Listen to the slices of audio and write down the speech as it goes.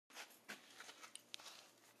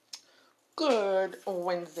Good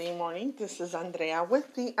Wednesday morning. This is Andrea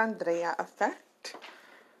with the Andrea Effect.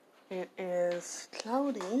 It is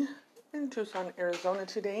cloudy in Tucson, Arizona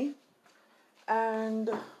today. And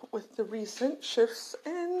with the recent shifts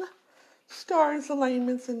in stars,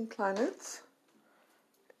 alignments, and planets,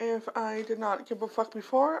 if I did not give a fuck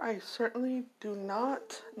before, I certainly do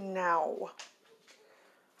not now.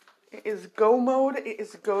 It is go mode. It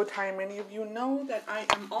is go time. Many of you know that I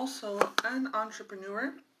am also an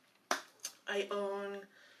entrepreneur. I own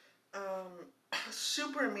a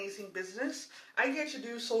super amazing business. I get to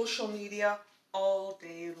do social media all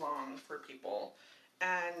day long for people.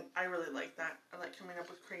 And I really like that. I like coming up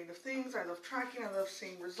with creative things. I love tracking. I love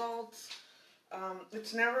seeing results.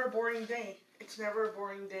 It's never a boring day. It's never a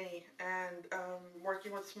boring day. And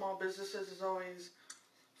working with small businesses is always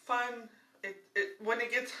fun. When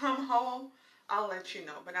it gets hum-ho, I'll let you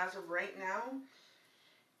know. But as of right now,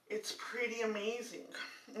 it's pretty amazing.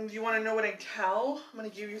 And do you want to know what I tell? I'm going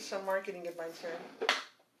to give you some marketing advice here. Do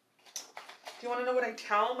you want to know what I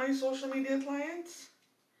tell my social media clients?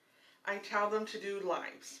 I tell them to do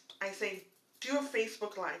lives. I say, do a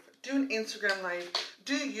Facebook live, do an Instagram live,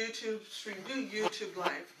 do YouTube stream, do YouTube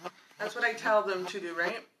live. That's what I tell them to do,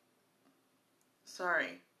 right?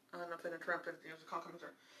 Sorry. I don't know if I interrupted. There was a call coming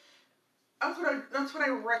through. That's what I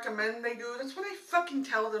recommend they do. That's what I fucking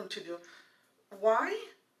tell them to do. Why?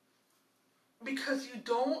 Because you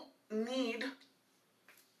don't need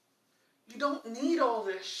all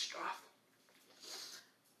this stuff.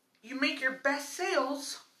 You make your best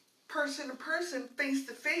sales person to person, face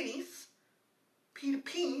to face, P to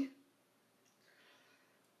P,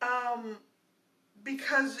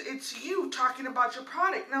 because it's you talking about your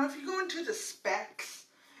product. Now, if you go into the specs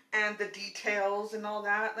and the details and all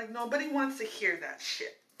that, like, nobody wants to hear that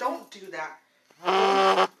shit. Don't do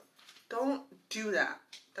that. Don't do that.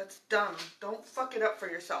 That's dumb. Don't fuck it up for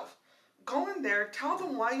yourself. Go in there, tell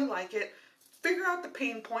them why you like it, figure out the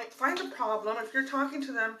pain point, find the problem. If you're talking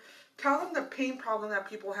to them, tell them the pain problem that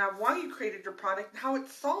people have, why you created your product, how it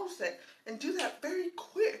solves it, and do that very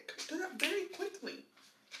quick. Do that very quickly.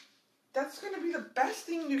 That's going to be the best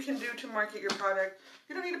thing you can do to market your product.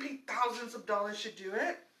 You don't need to pay thousands of dollars to do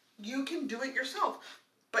it. You can do it yourself,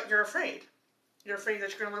 but you're afraid. You're afraid that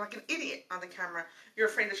you're going to look like an idiot on the camera. You're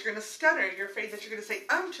afraid that you're going to stutter. You're afraid that you're going to say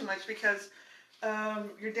too much because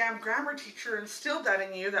your damn grammar teacher instilled that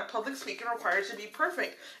in you, that public speaking requires you to be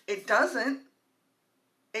perfect. It doesn't.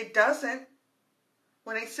 It doesn't.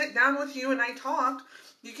 When I sit down with you and I talk,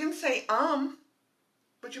 you can say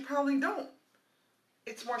but you probably don't.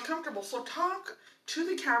 It's more comfortable. So talk to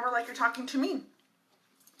the camera like you're talking to me.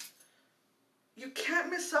 You can't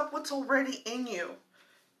mess up what's already in you.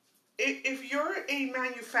 If you're a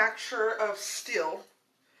manufacturer of steel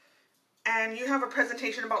and you have a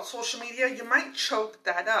presentation about social media, you might choke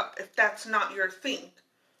that up if that's not your thing.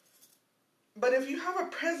 But if you have a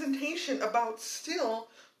presentation about steel,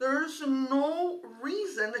 there's no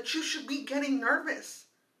reason that you should be getting nervous.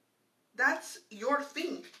 That's your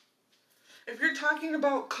thing. If you're talking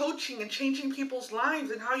about coaching and changing people's lives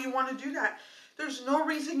and how you want to do that, there's no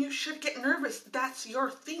reason you should get nervous. That's your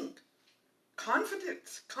thing.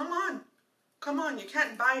 Confidence. Come on. Come on. You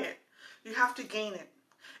can't buy it. You have to gain it.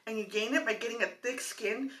 And you gain it by getting a thick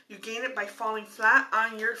skin. You gain it by falling flat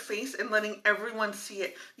on your face and letting everyone see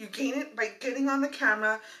it. You gain it by getting on the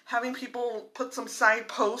camera, having people put some side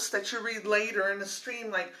posts that you read later in the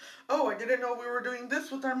stream like, oh, I didn't know we were doing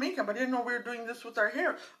this with our makeup. I didn't know we were doing this with our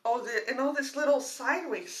hair. And all this little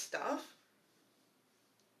sideways stuff.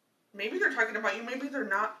 Maybe they're talking about you. Maybe they're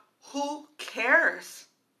not. Who cares?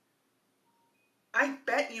 I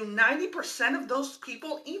bet you 90% of those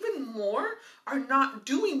people, even more, are not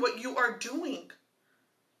doing what you are doing.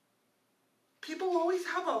 People always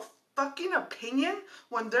have a fucking opinion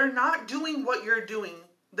when they're not doing what you're doing.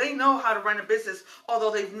 They know how to run a business,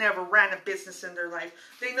 although they've never ran a business in their life.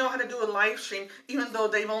 They know how to do a live stream, even though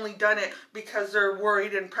they've only done it because they're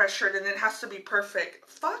worried and pressured and it has to be perfect.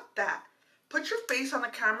 Fuck that. Put your face on the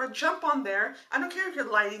camera, jump on there. I don't care if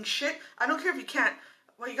you're lighting shit. I don't care if you can't.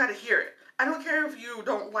 Well, you gotta hear it. I don't care if you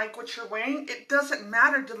don't like what you're wearing. It doesn't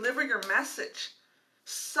matter. Deliver your message.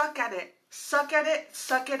 Suck at it. Suck at it.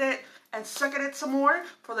 Suck at it. And suck at it some more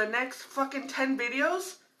for the next fucking 10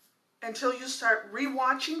 videos until you start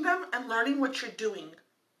rewatching them and learning what you're doing.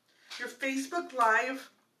 Your Facebook Live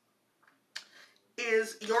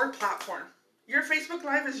is your platform. Your Facebook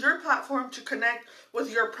Live is your platform to connect with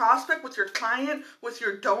your prospect, with your client, with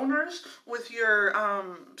your donors, with your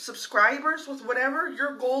subscribers, with whatever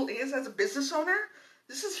your goal is as a business owner.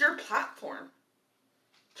 This is your platform.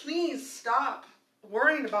 Please stop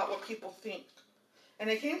worrying about what people think. And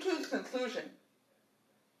I came to the conclusion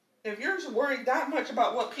If you're worried that much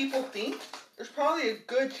about what people think, there's probably a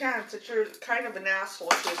good chance that you're kind of an asshole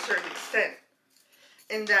to a certain extent.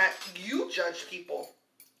 In that you judge people.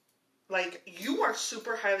 Like, you are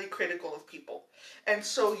super highly critical of people. And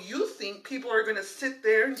so you think people are going to sit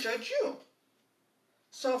there and judge you.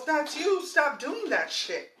 So if that's you, stop doing that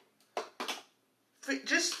shit.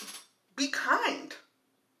 Just be kind.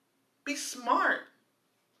 Be smart.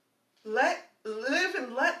 Let live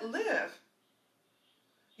and let live.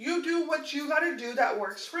 You do what you gotta do that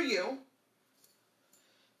works for you.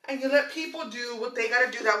 And you let people do what they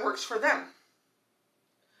gotta do that works for them.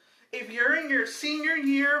 If you're in your senior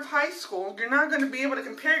year of high school, you're not going to be able to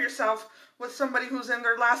compare yourself with somebody who's in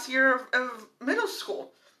their last year of middle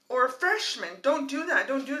school or a freshman. Don't do that.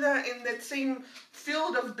 Don't do that in that same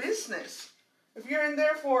field of business. If you're in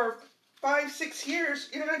there for 5, 6 years,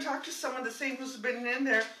 you're going to talk to someone the same who's been in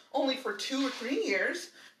there only for 2 or 3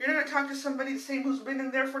 years. You're going to talk to somebody the same who's been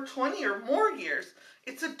in there for 20 or more years.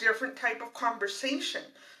 It's a different type of conversation.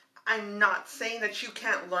 I'm not saying that you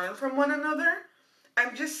can't learn from one another.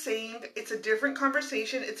 I'm just saying it's a different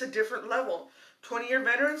conversation. It's a different level. 20-year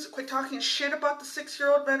veterans, quit talking shit about the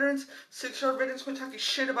 6-year-old veterans. 6-year-old veterans, quit talking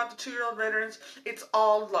shit about the 2-year-old veterans. It's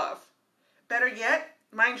all love. Better yet,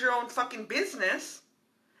 mind your own fucking business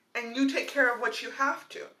and you take care of what you have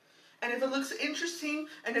to. And if it looks interesting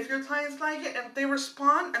and if your clients like it and if they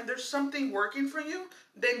respond and there's something working for you,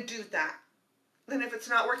 then do that. Then if it's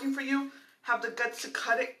not working for you, have the guts to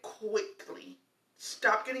cut it quickly.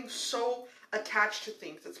 Stop getting so attached to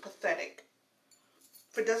things. It's pathetic.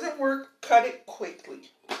 If it doesn't work, cut it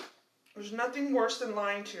quickly. There's nothing worse than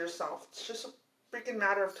lying to yourself. It's just a freaking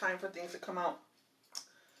matter of time for things to come out.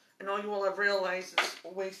 And all you will have realized is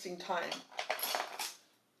wasting time.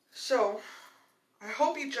 So, I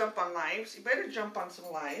hope you jump on lives. You better jump on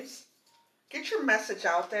some lives. Get your message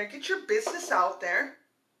out there. Get your business out there.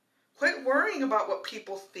 Quit worrying about what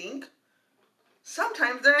people think.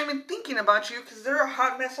 Sometimes they're not even thinking about you because they're a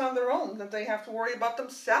hot mess on their own that they have to worry about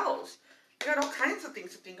themselves. You got all kinds of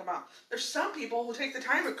things to think about. There's some people who take the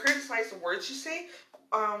time to criticize the words you say,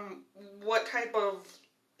 what type of,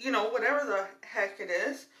 whatever the heck it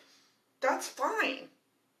is. That's fine.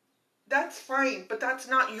 That's fine, but that's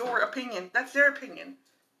not your opinion. That's their opinion.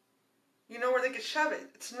 You know where they can shove it.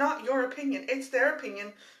 It's not your opinion. It's their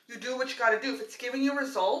opinion. You do what you got to do. If it's giving you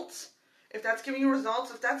results, if that's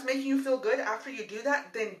making you feel good after you do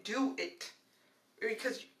that, then do it.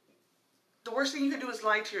 Because the worst thing you can do is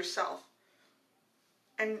lie to yourself.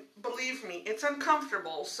 And believe me, it's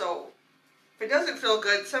uncomfortable, so if it doesn't feel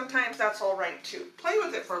good, sometimes that's all right too. Play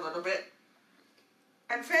with it for a little bit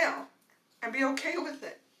and fail and be okay with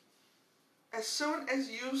it. As soon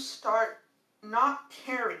as you start not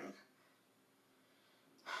caring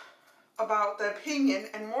about the opinion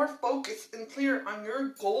and more focused and clear on your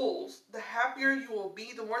goals, the happier you will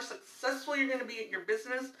be, the more successful you're going to be at your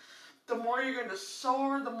business, the more you're going to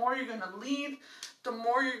soar, the more you're going to lead, the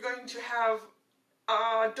more you're going to have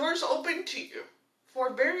doors open to you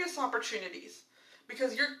for various opportunities.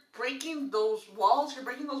 Because you're breaking those walls, you're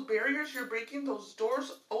breaking those barriers, you're breaking those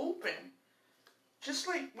doors open. Just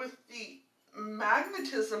like with the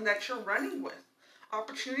magnetism that you're running with.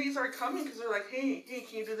 Opportunities are coming because they're like, hey,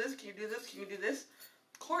 can you do this? Can you do this? Can you do this?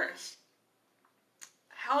 Of course.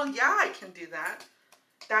 Hell yeah, I can do that.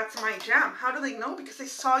 That's my jam. How do they know? Because they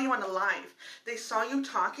saw you on a live. They saw you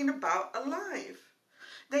talking about a live.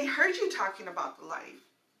 They heard you talking about the live.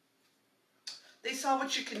 They saw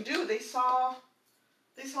what you can do. They saw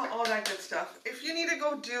all that good stuff. If you need to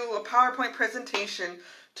go do a PowerPoint presentation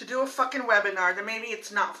to do a fucking webinar, then maybe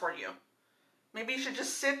it's not for you. Maybe you should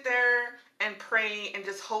just sit there and pray and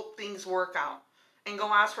just hope things work out. And go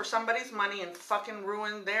ask for somebody's money and fucking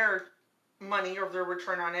ruin their money or their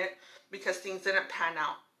return on it because things didn't pan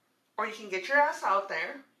out. Or you can get your ass out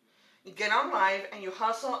there, you get on live, and you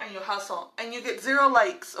hustle, and you get 0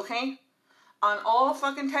 likes, okay? On all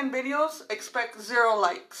fucking 10 videos, expect 0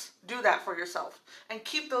 likes. Do that for yourself. And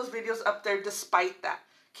keep those videos up there despite that.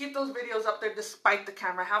 Keep those videos up there despite the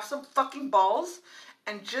camera. Have some fucking balls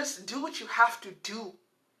and just do what you have to do.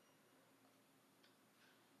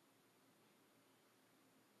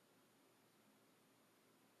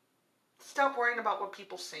 Stop worrying about what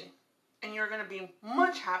people say. And you're going to be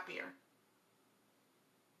much happier.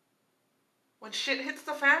 When shit hits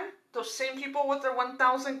the fan, those same people with their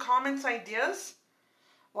 1,000 comments, ideas,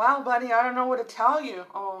 wow, buddy, I don't know what to tell you.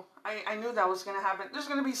 Oh, I knew that was going to happen. There's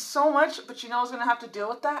going to be so much, but you know who's going to have to deal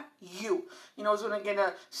with that? You. You know who's going to get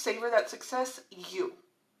to savor that success? You.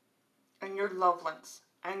 And your loved ones.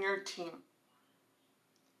 And your team.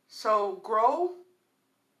 So, grow.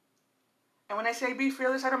 And when I say be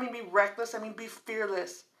fearless, I don't mean be reckless. I mean be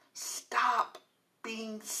fearless. Stop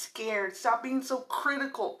being scared. Stop being so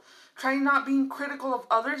critical. Try not being critical of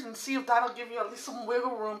others and see if that'll give you at least some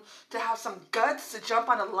wiggle room to have some guts to jump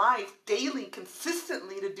on a live daily,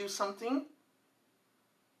 consistently to do something.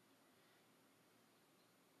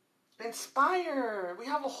 Inspire. We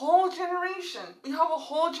have a whole generation. We have a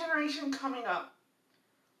whole generation coming up.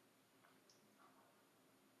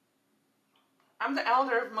 I'm the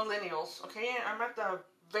elder of millennials, okay? I'm at the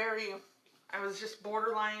I was just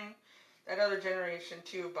borderline that other generation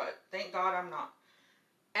too, but thank God I'm not.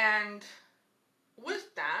 And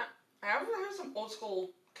with that, I have some old school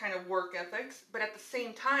kind of work ethics, but at the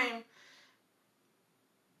same time,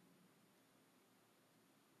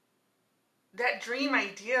 that dream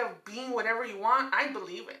idea of being whatever you want, I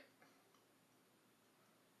believe it.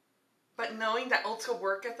 But knowing that old school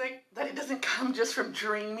work ethic, that it doesn't come just from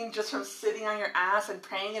dreaming, just from sitting on your ass and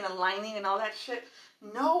praying and aligning and all that shit.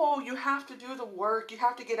 No, you have to do the work. You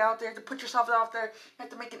have to get out there, to put yourself out there. You have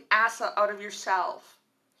to make an ass out of yourself.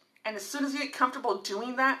 And as soon as you get comfortable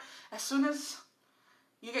doing that, as soon as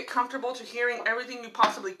you get comfortable to hearing everything you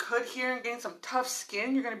possibly could hear and getting some tough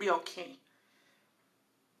skin, you're going to be okay.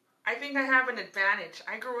 I think I have an advantage.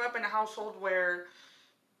 I grew up in a household where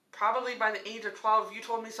probably by the age of 12, if you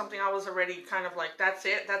told me something, I was already kind of like, that's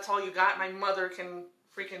it, that's all you got. My mother can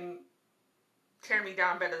freaking tear me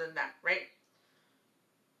down better than that, right?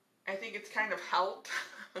 I think it's kind of helped.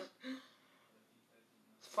 It's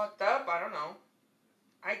fucked up, I don't know.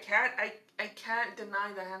 I can't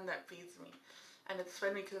deny the hand that feeds me. And it's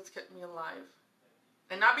funny because it's kept me alive.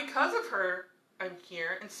 And not because of her, I'm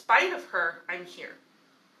here. In spite of her, I'm here.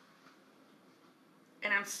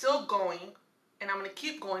 And I'm still going. And I'm going to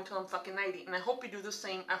keep going till I'm fucking 90. And I hope you do the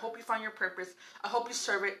same. I hope you find your purpose. I hope you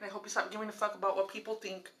serve it. And I hope you stop giving a fuck about what people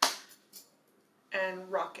think.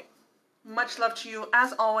 And rock it. Much love to you.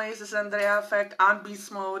 As always, this is Andrea Effect on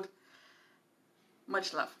Beast Mode.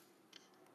 Much love.